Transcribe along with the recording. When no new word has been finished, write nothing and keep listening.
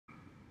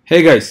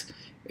Hey guys,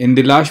 in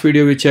the last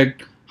video we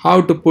checked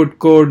how to put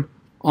code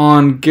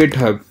on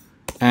GitHub,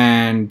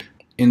 and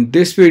in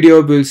this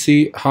video we'll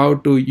see how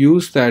to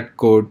use that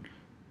code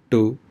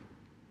to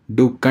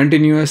do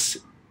continuous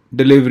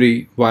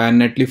delivery via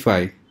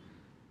Netlify.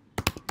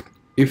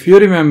 If you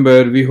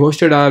remember, we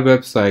hosted our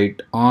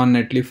website on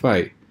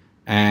Netlify,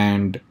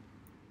 and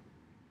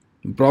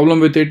the problem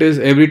with it is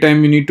every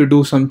time you need to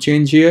do some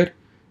change here,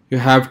 you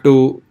have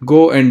to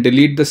go and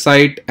delete the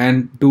site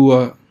and do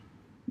a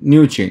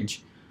new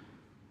change.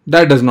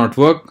 That does not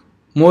work.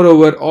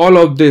 Moreover, all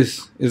of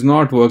this is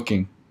not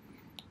working.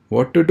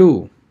 What to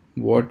do?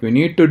 What we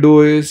need to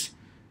do is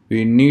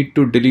we need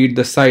to delete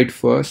the site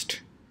first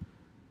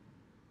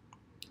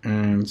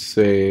and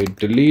say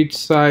delete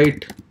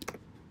site.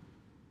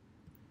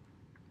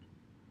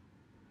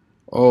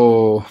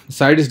 Oh, the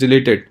site is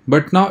deleted,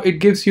 but now it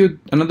gives you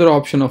another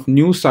option of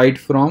new site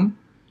from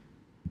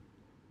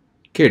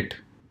Git.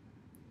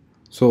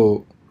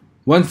 So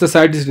once the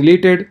site is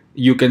deleted,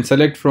 you can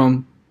select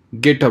from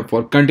GitHub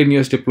for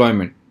continuous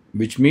deployment,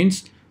 which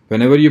means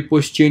whenever you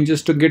push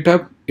changes to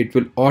GitHub, it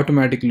will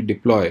automatically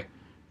deploy.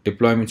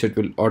 Deploy means it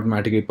will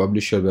automatically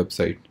publish your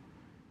website.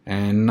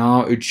 And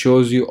now it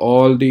shows you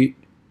all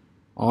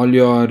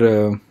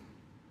your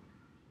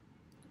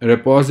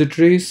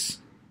repositories,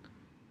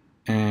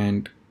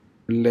 and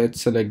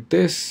let's select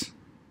this.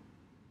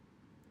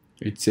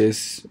 It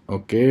says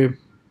okay,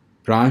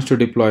 branch to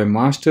deploy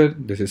master.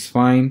 This is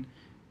fine.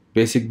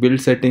 Basic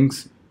build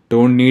settings,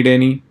 don't need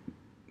any.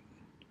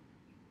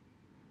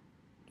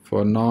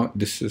 For now,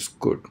 this is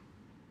good.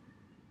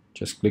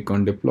 Just click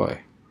on deploy.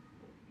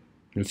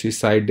 You'll see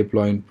site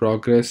deploy in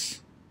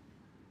progress.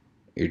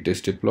 It is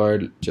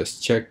deployed.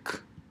 Just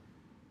check.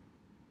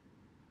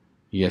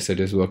 Yes, it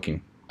is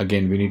working.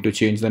 Again, we need to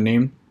change the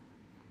name.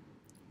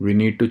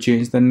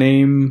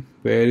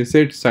 Where is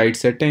it? Site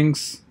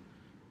settings.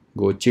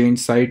 Go change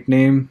site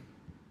name.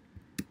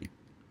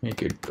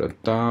 Make it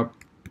Pratap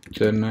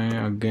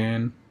Chennai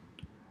again.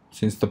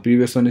 Since the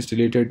previous one is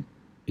deleted,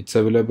 it's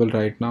available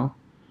right now.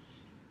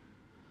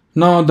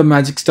 Now the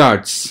magic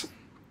starts.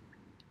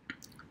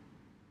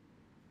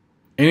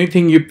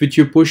 Anything which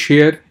you push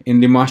here in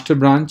the master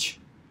branch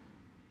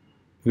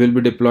will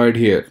be deployed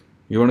here.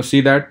 You want to see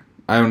that?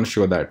 I want to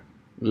show that.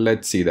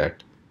 Let's see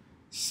that.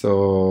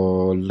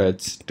 So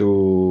let's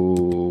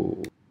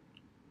do.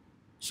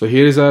 So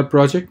here is our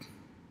project.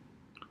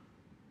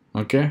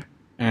 Okay,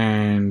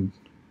 and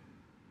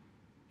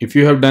if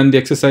you have done the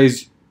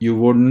exercise, you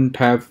wouldn't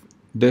have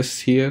this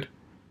here.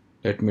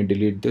 Let me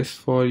delete this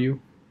for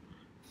you.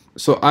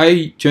 So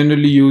I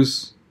generally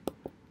use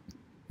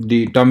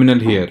the terminal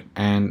here,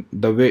 and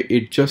the way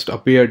it just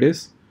appeared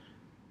is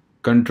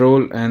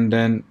control and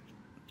then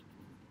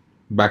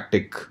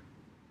backtick.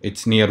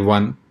 It's near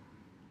 1.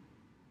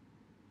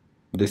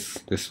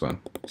 This one.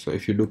 So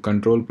if you do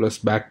control plus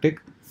backtick,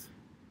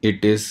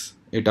 it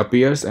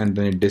appears and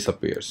then it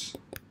disappears.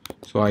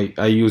 So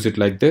I use it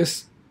like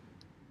this.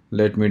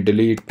 Let me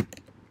delete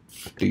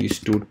these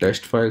 2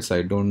 test files.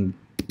 I don't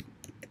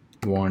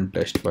want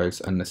test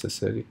files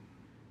unnecessary.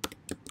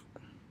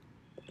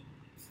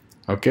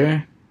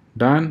 Okay,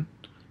 done.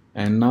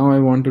 And now I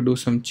want to do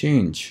some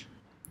change.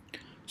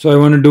 So I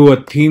want to do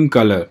a theme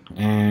color,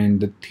 and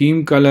the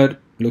theme color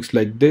looks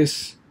like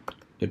this.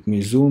 Let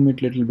me zoom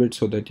it a little bit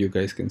so that you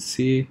guys can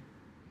see.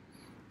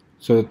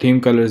 So the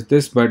theme color is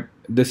this, but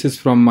this is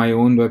from my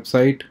own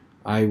website.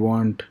 I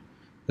want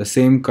the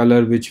same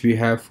color which we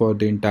have for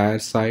the entire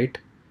site,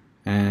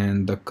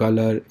 and the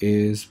color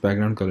is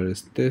background color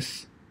is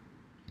this.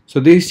 So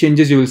these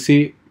changes you will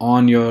see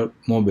on your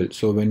mobile.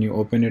 So when you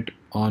open it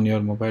on your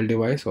mobile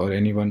device or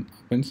anyone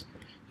opens,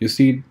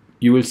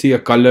 you will see a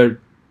color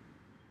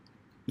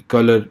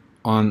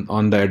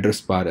on the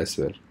address bar as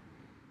well.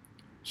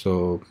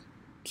 So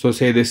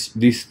say this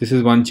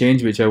is one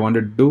change which I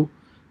wanted to do,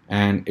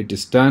 and it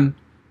is done.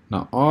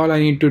 Now all I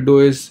need to do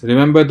is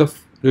remember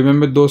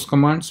those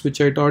commands which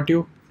I taught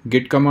you.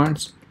 Git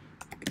commands,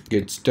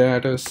 git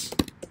status.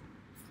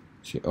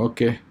 See,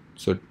 okay,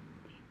 so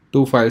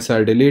 2 files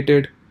are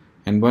deleted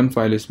and 1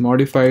 file is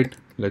modified.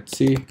 Let's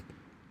see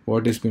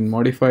what has been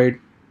modified.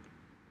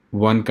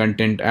 1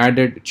 content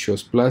added, it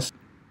shows plus,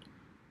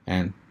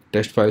 and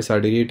test files are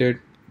deleted.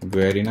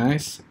 Very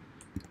nice.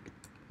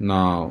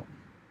 Now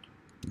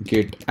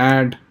git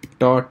add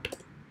dot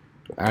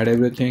to add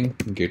everything,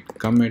 git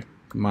commit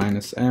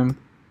 -m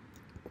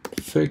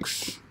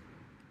fix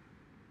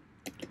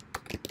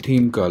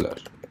theme color,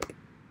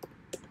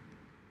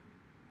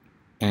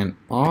 and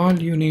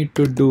all you need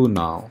to do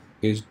now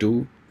is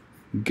do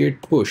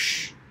git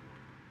push.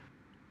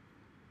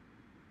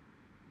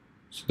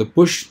 So the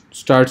push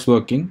starts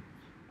working,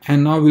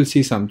 and now we'll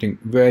see something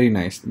very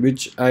nice,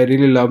 which I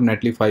really love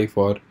Netlify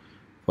for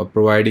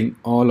providing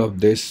all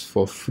of this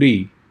for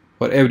free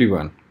for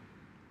everyone.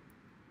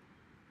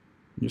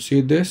 You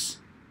see this?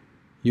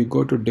 You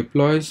go to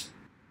deploys,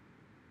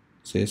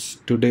 says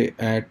today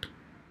at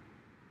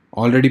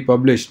already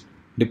published,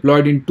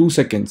 deployed in 2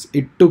 seconds.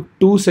 It took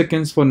 2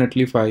 seconds for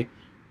Netlify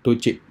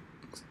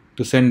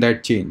to send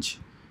that change.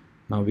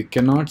 Now we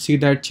cannot see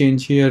that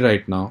change here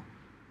right now,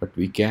 but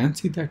we can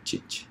see that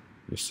change.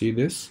 You see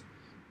this?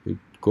 You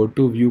go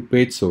to view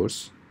page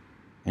source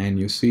and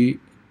you see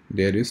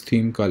there is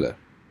theme color.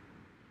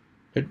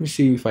 Let me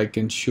see if I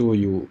can show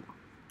you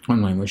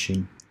on my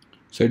machine.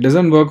 So it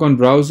doesn't work on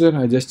browser,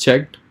 I just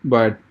checked,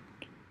 but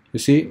you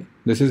see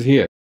this is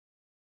here.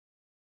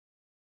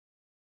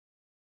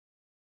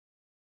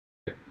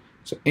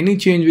 So any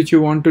change which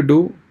you want to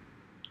do,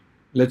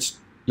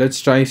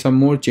 let's try some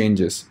more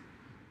changes.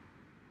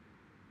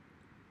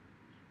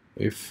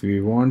 If we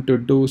want to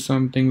do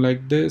something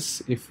like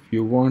this, if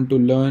you want to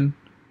learn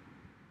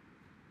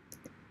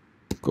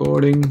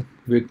coding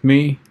with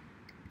me,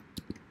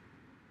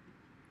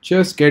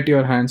 just get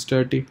your hands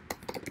dirty,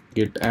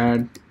 git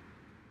add,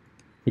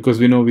 because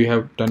we know we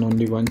have done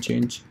only one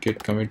change,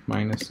 git commit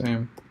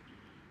 -m,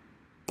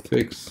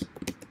 fix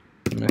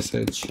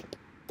message,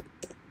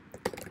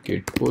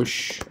 git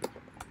push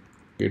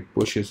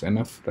is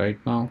enough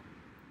right now.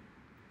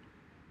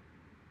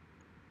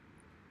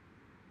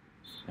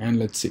 And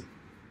let's see,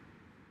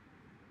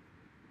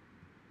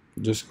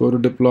 just go to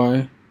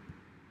deploy,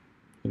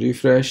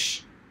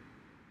 refresh,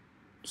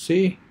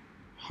 see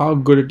how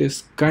good it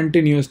is.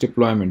 Continuous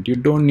deployment, you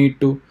don't need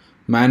to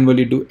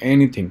manually do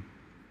anything.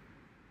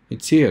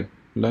 It's here.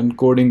 Learn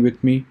coding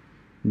with me,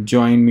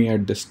 join me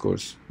at this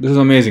course. This is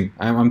amazing.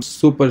 I'm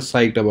super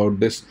psyched about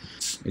this.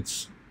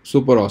 It's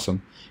super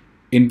awesome.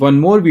 In one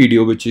more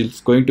video, which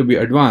is going to be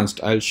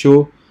advanced, I'll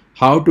show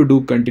how to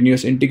do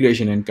continuous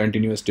integration and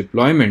continuous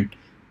deployment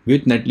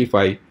with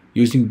Netlify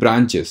using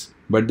branches.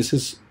 But this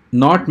is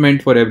not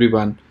meant for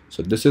everyone,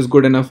 so this is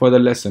good enough for the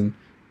lesson.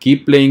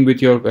 Keep playing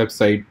with your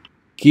website,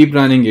 keep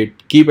running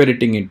it, keep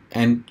editing it,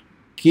 and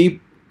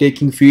keep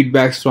taking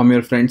feedbacks from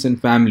your friends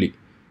and family.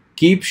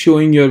 Keep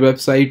showing your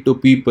website to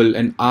people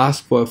and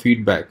ask for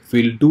feedback.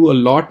 We'll do a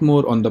lot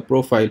more on the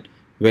profile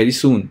very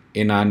soon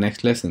in our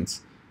next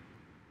lessons.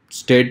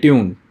 Stay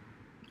tuned.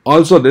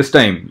 Also this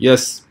time,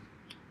 yes,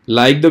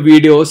 like the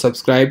video,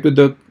 subscribe to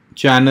the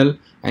channel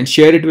and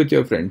share it with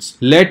your friends.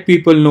 Let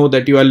people know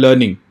that you are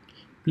learning.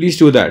 Please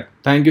do that.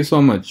 Thank you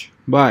so much.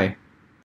 Bye.